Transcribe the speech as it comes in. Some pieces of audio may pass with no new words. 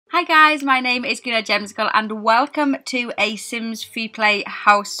Hi guys, my name is Gemzicle and welcome to a Sims Freeplay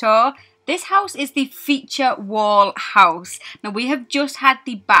house tour. This house is the feature wall house. Now we have just had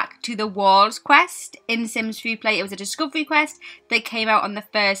the Back to the Walls quest in Sims Freeplay. It was a discovery quest that came out on the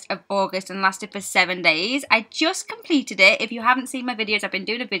 1st of August and lasted for 7 days. I just completed it. If you haven't seen my videos, I've been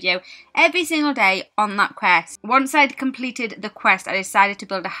doing a video every single day on that quest. Once I'd completed the quest, I decided to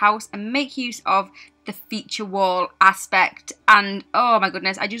build a house and make use of the feature wall aspect, and oh my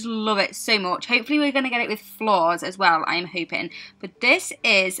goodness, I just love it so much. Hopefully we're going to get it with floors as well, I'm hoping. But this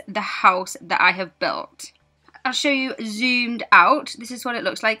is the house that I have built. I'll show you zoomed out. This is what it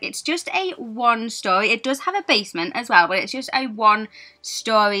looks like. It's just a 1-story. It does have a basement as well, but it's just a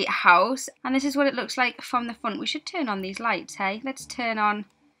 1-story house. And this is what it looks like from the front. We should turn on these lights, hey? Let's turn on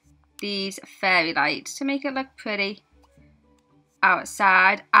these fairy lights to make it look pretty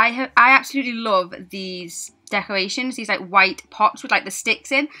outside. I absolutely love these decorations, these like white pots with like the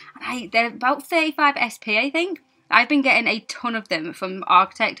sticks in, and they're about 35 SP, I think. I've been getting a ton of them from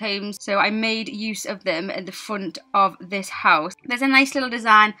architect homes, so I made use of them at the front of this house. There's a nice little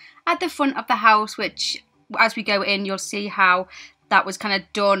design at the front of the house, which as we go in you'll see how that was kind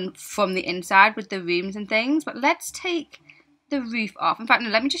of done from the inside with the rooms and things. But let's take the roof off. In fact, no,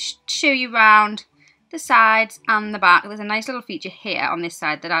 let me just show you around the sides and the back. There's a nice little feature here on this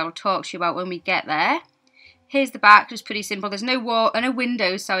side that I will talk to you about when we get there. Here's the back, just pretty simple. There's no wall, no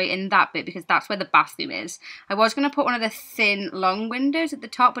windows, sorry, in that bit because that's where the bathroom is. I was going to put one of the thin, long windows at the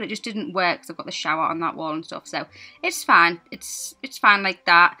top, but it just didn't work because I've got the shower on that wall and stuff. So it's fine. It's fine like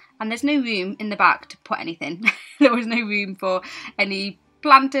that. And there's no room in the back to put anything. There was no room for any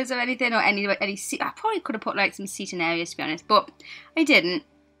planters or anything, or any seat. I probably could have put like some seating areas, to be honest, but I didn't.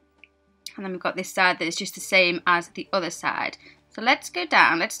 And then we've got this side that is just the same as the other side. So let's go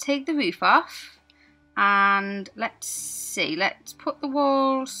down, let's take the roof off, and let's see, let's put the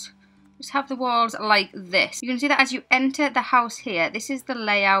walls, let's have the walls like this. You can see that as you enter the house here, this is the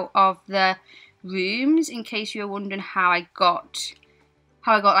layout of the rooms, in case you're wondering how I got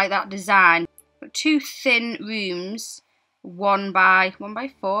like that design. But 2 thin rooms, 1 by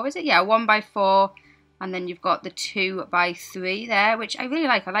 4, is it? Yeah, 1 by 4. And then you've got the 2 by 3 there, which I really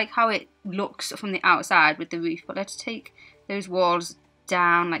like. I like how it looks from the outside with the roof. But let's take those walls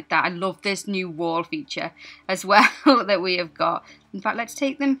down like that. I love this new wall feature as well that we have got. In fact, let's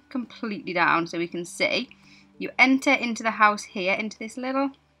take them completely down so we can see. You enter into the house here, into this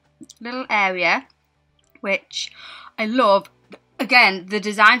little area, which I love. Again, the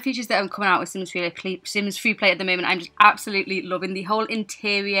design features that are coming out with Sims Freeplay at the moment, I'm just absolutely loving the whole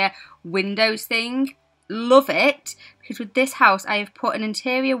interior windows thing. Love it, because with this house I have put an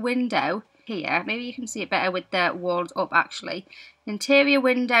interior window here. Maybe you can see it better with the walls up actually. An interior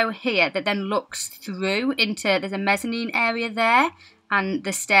window here that then looks through into, there's a mezzanine area there, and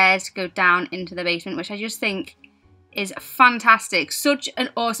the stairs go down into the basement, which I just think is fantastic. Such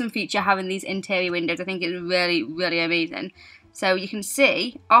an awesome feature having these interior windows. I think it's really, really amazing. So you can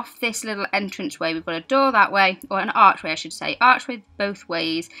see off this little entranceway, we've got a door that way, or an archway I should say, archway both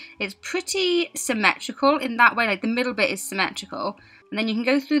ways. It's pretty symmetrical in that way, like the middle bit is symmetrical. And then you can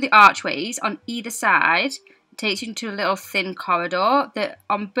go through the archways on either side. It takes you into a little thin corridor that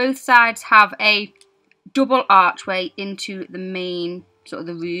on both sides have a double archway into the main sort of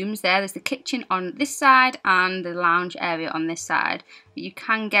the rooms there. There's the kitchen on this side and the lounge area on this side. But you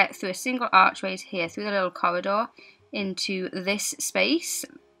can get through a single archways here, through the little corridor, into this space,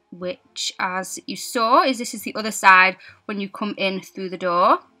 which as you saw this is the other side when you come in through the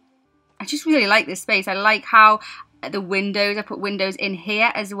door. I just really like this space. I like how the windows, I put windows in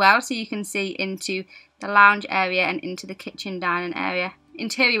here as well so you can see into the lounge area and into the kitchen dining area.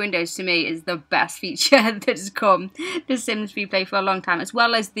 Interior windows to me is the best feature that has come to Sims Freeplay for a long time, as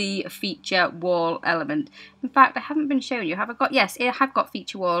well as the feature wall element. In fact, I haven't been showing you, have I got? Yes, I have got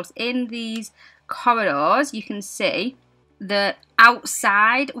feature walls in these corridors. You can see the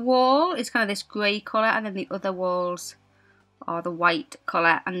outside wall is kind of this grey colour, and then the other walls are the white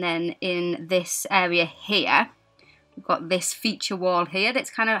colour. And then in this area here, we've got this feature wall here that's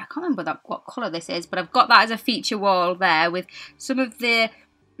kind of, I can't remember what colour this is, but I've got that as a feature wall there with some of the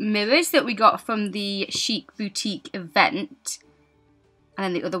mirrors that we got from the Chic Boutique event. And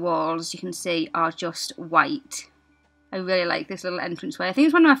then the other walls, you can see, are just white. I really like this little entranceway. I think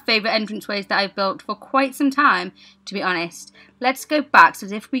it's one of my favourite entranceways that I've built for quite some time, to be honest. Let's go back. So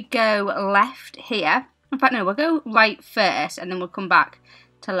if we go left here, in fact no, we'll go right first and then we'll come back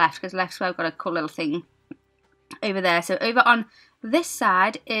to left, because left's where I've got a cool little thing over there. So over on this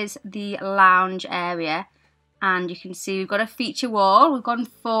side is the lounge area, and you can see we've got a feature wall. We've gone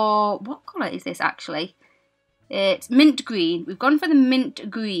for, what colour is this actually? It's mint green. We've gone for the mint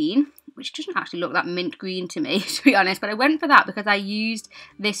green, which doesn't actually look that mint green to me, to be honest. But I went for that because I used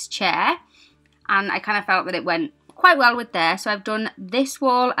this chair and I kind of felt that it went quite well with there. So I've done this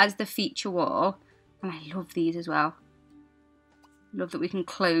wall as the feature wall. And I love these as well. Love that we can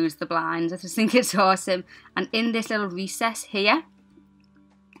close the blinds. I just think it's awesome. And in this little recess here,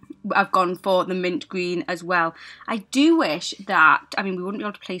 I've gone for the mint green as well. I do wish that, I mean, we wouldn't be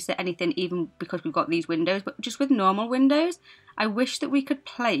able to place it anything even because we've got these windows, but just with normal windows, I wish that we could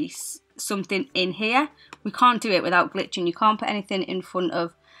place something in here. We can't do it without glitching. You can't put anything in front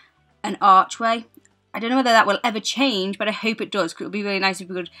of an archway. I don't know whether that will ever change, but I hope it does, because it would be really nice if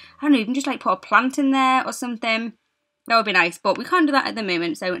we could, I don't know, even just like put a plant in there or something. That would be nice, but we can't do that at the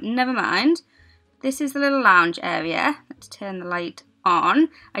moment, so never mind. This is the little lounge area. Let's turn the light on.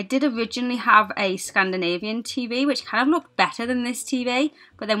 I did originally have a Scandinavian TV, which kind of looked better than this TV,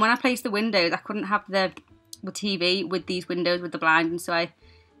 but then when I placed the windows, I couldn't have the TV with these windows with the blinds, and so I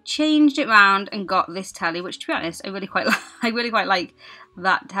changed it round and got this telly, which, to be honest, I really quite like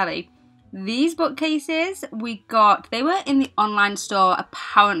that telly. These bookcases we got, they were in the online store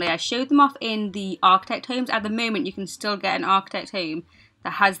apparently. I showed them off in the Architect Homes. At the moment you can still get an Architect Home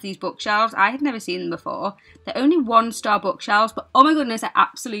that has these bookshelves. I had never seen them before. They're only 1-star bookshelves, but oh my goodness, I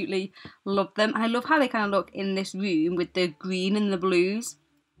absolutely love them. And I love how they kind of look in this room with the green and the blues.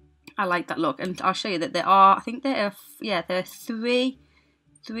 I like that look, and I'll show you that there are, I think there are three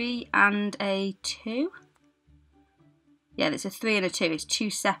and a 2. Yeah, there's a 3 and a 2. It's two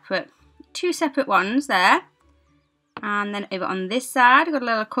separate ones there. And then over on this side, I've got a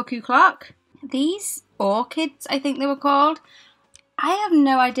little cuckoo clock. These orchids, I think they were called. I have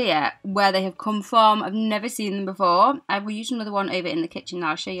no idea where they have come from. I've never seen them before. I will use another one over in the kitchen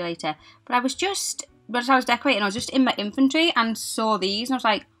now. I'll show you later. But I was just, as I was decorating, I was just in my inventory and saw these. And I was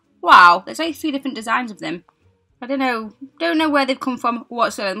like, wow, there's like 3 different designs of them. I don't know where they've come from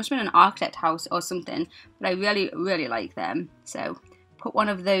whatsoever. It must have been an architect house or something. But I really, really like them. So put one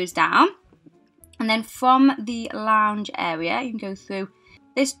of those down. And then from the lounge area, you can go through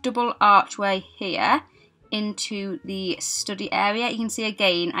this double archway here into the study area. You can see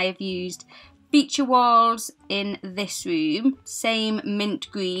again I have used feature walls in this room, same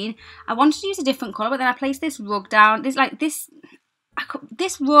mint green. I wanted to use a different colour, but then I placed this rug down. This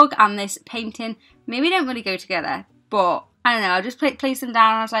rug and this painting maybe don't really go together, but I don't know, I just placed them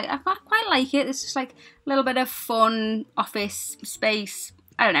down and I was like, I quite like it. It's just like a little bit of fun office space.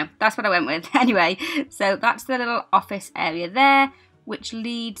 I don't know, that's what I went with. Anyway, so that's the little office area there, which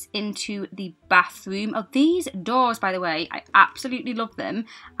leads into the bathroom. Oh, these doors, by the way, I absolutely love them.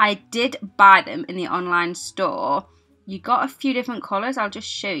 I did buy them in the online store. You got a few different colours, I'll just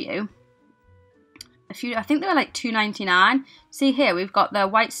show you. I think they were like $2.99. See here, we've got the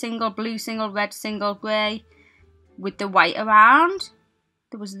white single, blue single, red single, grey, with the white around.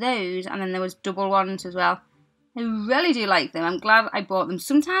 There was those, and then there was double ones as well. I really do like them. I'm glad I bought them.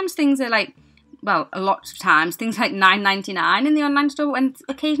 Sometimes things are like, well, a lot of times, things like $9.99 in the online store, and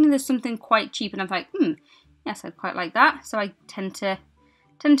occasionally there's something quite cheap, and I'm like, yes, I'd quite like that. So I tend to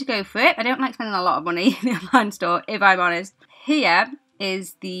go for it. I don't like spending a lot of money in the online store, if I'm honest. Here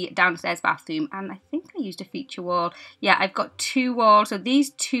is the downstairs bathroom, and I think I used a feature wall. Yeah, I've got 2 walls. So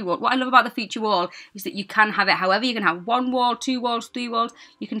these 2 walls, what I love about the feature wall is that you can have it however. You can have 1 wall, 2 walls, 3 walls.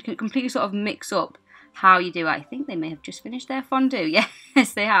 You can completely sort of mix up how you do it. I think they may have just finished their fondue.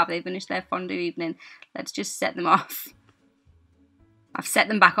 Yes, they have. They finished their fondue evening. Let's just set them off. I've set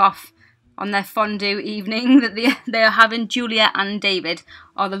them back off on their fondue evening that they are having. Julia and David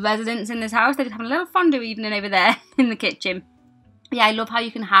are the residents in this house. They're just having a little fondue evening over there in the kitchen. Yeah, I love how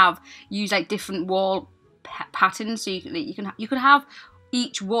you can use like different wall patterns. So you could have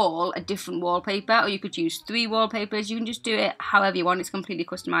each wall a different wallpaper, or you could use 3 wallpapers. You can just do it however you want. It's completely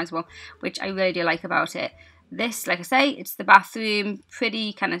customizable, which I really do like about it. This, like I say, it's the bathroom,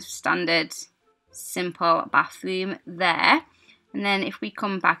 pretty kind of standard, simple bathroom there. And then if we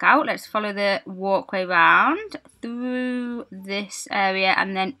come back out, let's follow the walkway round through this area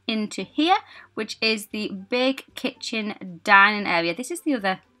and then into here, which is the big kitchen dining area. This is the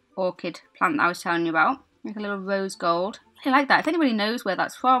other orchid plant that I was telling you about, like a little rose gold. I like that. If anybody knows where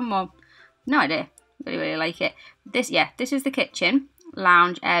that's from, or no idea, really, really like it. This is the kitchen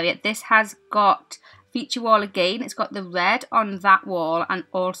lounge area. This has got feature wall again. It's got the red on that wall, and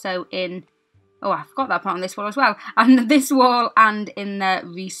also in, oh, I forgot that part on this wall as well, and this wall and in the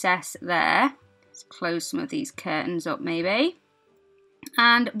recess there. Let's close some of these curtains up maybe.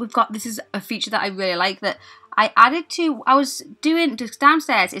 And we've got, this is a feature that I really like that I added to, I was doing, just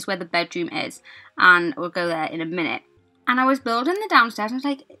downstairs is where the bedroom is, and we'll go there in a minute. And I was building the downstairs and I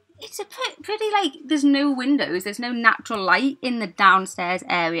was like, it's a pretty like, there's no windows, there's no natural light in the downstairs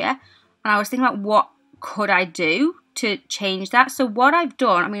area. And I was thinking about what could I do to change that. So what I've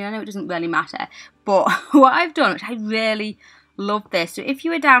done, I mean, I know it doesn't really matter, but what I've done, which I really love this. So if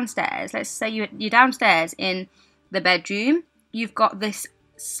you were downstairs, let's say you're downstairs in the bedroom, you've got this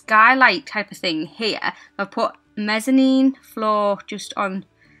skylight type of thing here. I've put mezzanine floor just on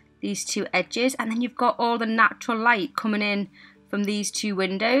these two edges, and then you've got all the natural light coming in from these two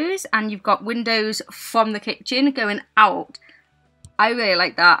windows, and you've got windows from the kitchen going out. I really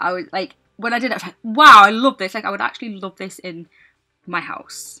like that. I was like, when I did it, I was like, wow, I love this. Like, I would actually love this in my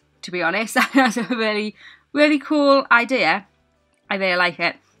house, to be honest. That's a really, really cool idea. I really like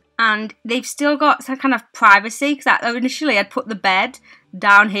it. And they've still got some kind of privacy, because initially I'd put the bed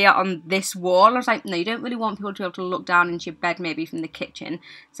down here on this wall. I was like, no, you don't really want people to be able to look down into your bed maybe from the kitchen.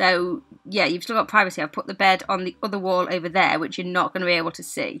 So yeah, you've still got privacy. I've put the bed on the other wall over there, which you're not going to be able to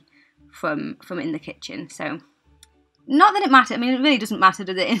see from in the kitchen. So not that it matters. I mean, it really doesn't matter,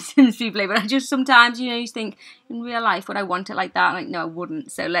 does it, in Sims Freeplay? But I just sometimes, you know, you think in real life, would I want it like that? Like, no, I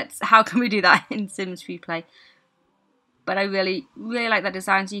wouldn't. So how can we do that in Sims Freeplay? But I really, really like that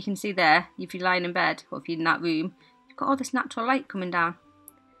design. So you can see there, if you're lying in bed or if you're in that room, you've got all this natural light coming down.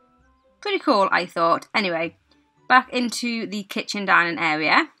 Pretty cool, I thought. Anyway, back into the kitchen dining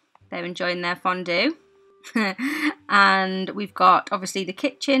area. They're enjoying their fondue. And we've got, obviously, the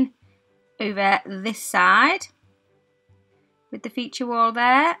kitchen over this side with the feature wall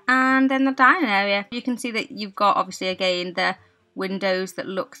there. And then the dining area. You can see that you've got, obviously, again, the windows that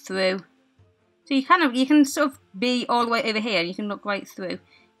look through. So you can sort of be all the way over here and you can look right through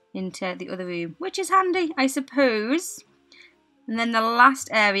into the other room, which is handy, I suppose. And then the last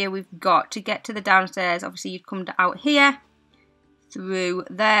area we've got to get to the downstairs, obviously you'd come out here, through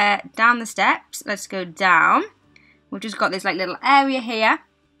there, down the steps. Let's go down. We've just got this like little area here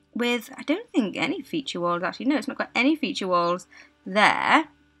with, I don't think any feature walls actually. No, it's not got any feature walls there.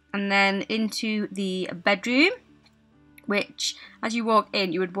 And then into the bedroom, which as you walk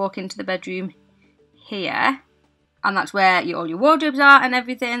in, you would walk into the bedroom here, and that's where all your wardrobes are and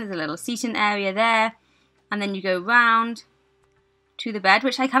everything. There's a little seating area there, and then you go round to the bed,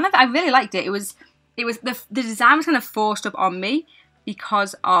 which I really liked it. It was the design was kind of forced up on me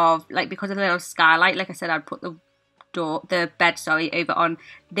because of the little skylight. Like I said, I'd put the bed over on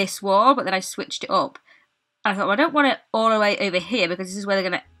this wall, but then I switched it up. And I thought, well, I don't want it all the way over here because this is where they're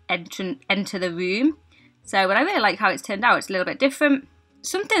going to enter the room. So, but I really like how it's turned out. It's a little bit different.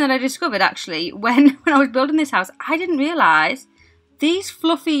 Something that I discovered actually when I was building this house, I didn't realise these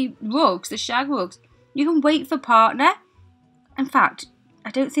fluffy rugs, the shag rugs, you can wait for partner. In fact, I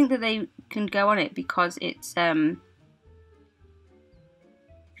don't think that they can go on it because it's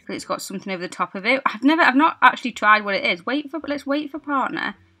got something over the top of it. I've not actually tried what it is. Let's wait for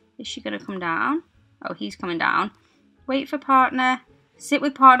partner. Is she going to come down? Oh, he's coming down. Wait for partner. Sit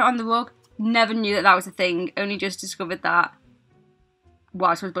with partner on the rug. Never knew that was a thing. Only just discovered that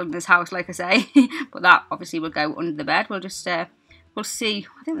whilst I was building this house, like I say. But that obviously will go under the bed. We'll just we'll see.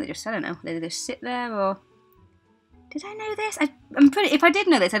 I think they just, I don't know, they just sit there, or did I know this? If I did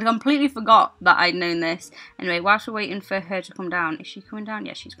know this, I'd completely forgot that I'd known this. Anyway, whilst we're waiting for her to come down, is she coming down?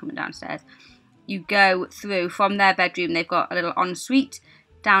 Yeah, she's coming downstairs. You go through from their bedroom. They've got a little ensuite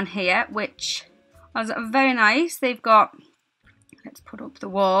down here, which is very nice. They've got, let's put up the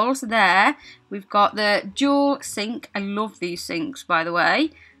walls there. We've got the dual sink. I love these sinks, by the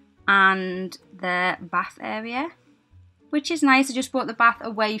way. And their bath area, which is nice. I just brought the bath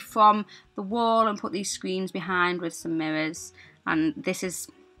away from the wall and put these screens behind with some mirrors. And this is,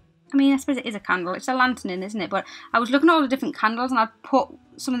 I mean, I suppose it is a candle. It's a lantern in, isn't it? But I was looking at all the different candles and I put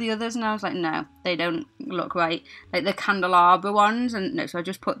some of the others and I was like, no, they don't look right. Like the candelabra ones. And no, so I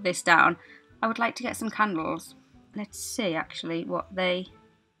just put this down. I would like to get some candles. Let's see, actually, what they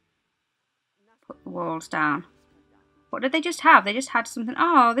put the walls down. What did they just have? They just had something.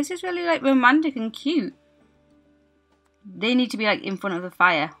 Oh, this is really, like, romantic and cute. They need to be, like, in front of the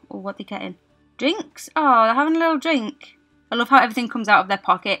fire. Or what are they getting? Drinks? Oh, they're having a little drink. I love how everything comes out of their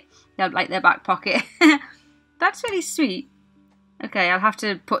pocket. They have, like, their back pocket. That's really sweet. Okay, I'll have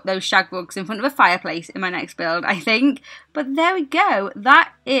to put those shag rugs in front of a fireplace in my next build, I think. But there we go.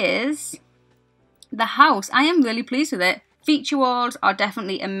 That is the house. I am really pleased with it. Feature walls are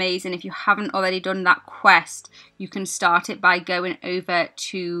definitely amazing. If you haven't already done that quest, you can start it by going over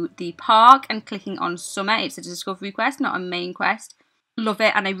to the park and clicking on summer. It's a discovery quest, not a main quest. Love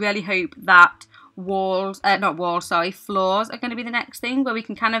it, and I really hope that floors are going to be the next thing, where we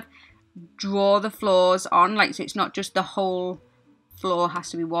can kind of draw the floors on, like, so it's not just the whole floor has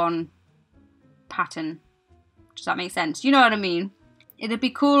to be one pattern. Does that make sense? You know what I mean? It'd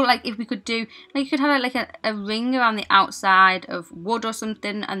be cool, like, if we could do, like, you could have like a ring around the outside of wood or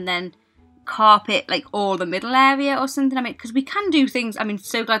something, and then carpet like all the middle area or something. I mean, because we can do things. I mean,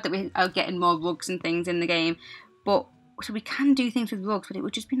 so glad that we are getting more rugs and things in the game, but so we can do things with rugs, but it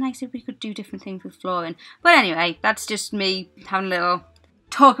would just be nice if we could do different things with flooring. But anyway, that's just me having a little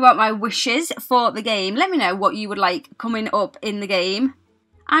talk about my wishes for the game. Let me know what you would like coming up in the game.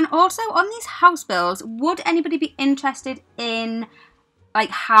 And also on these house builds, would anybody be interested in like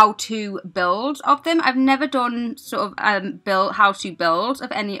how to build of them? I've never done sort of how to build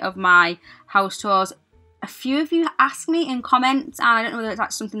of any of my house tours. A few of you ask me in comments, and I don't know whether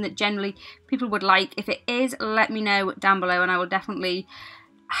that's something that generally people would like. If it is, let me know down below, and I will definitely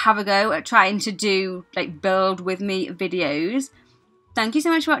have a go at trying to do like build with me videos. Thank you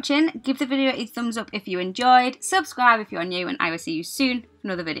so much for watching. Give the video a thumbs up if you enjoyed, subscribe if you're new, and I will see you soon for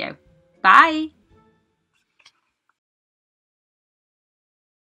another video. Bye!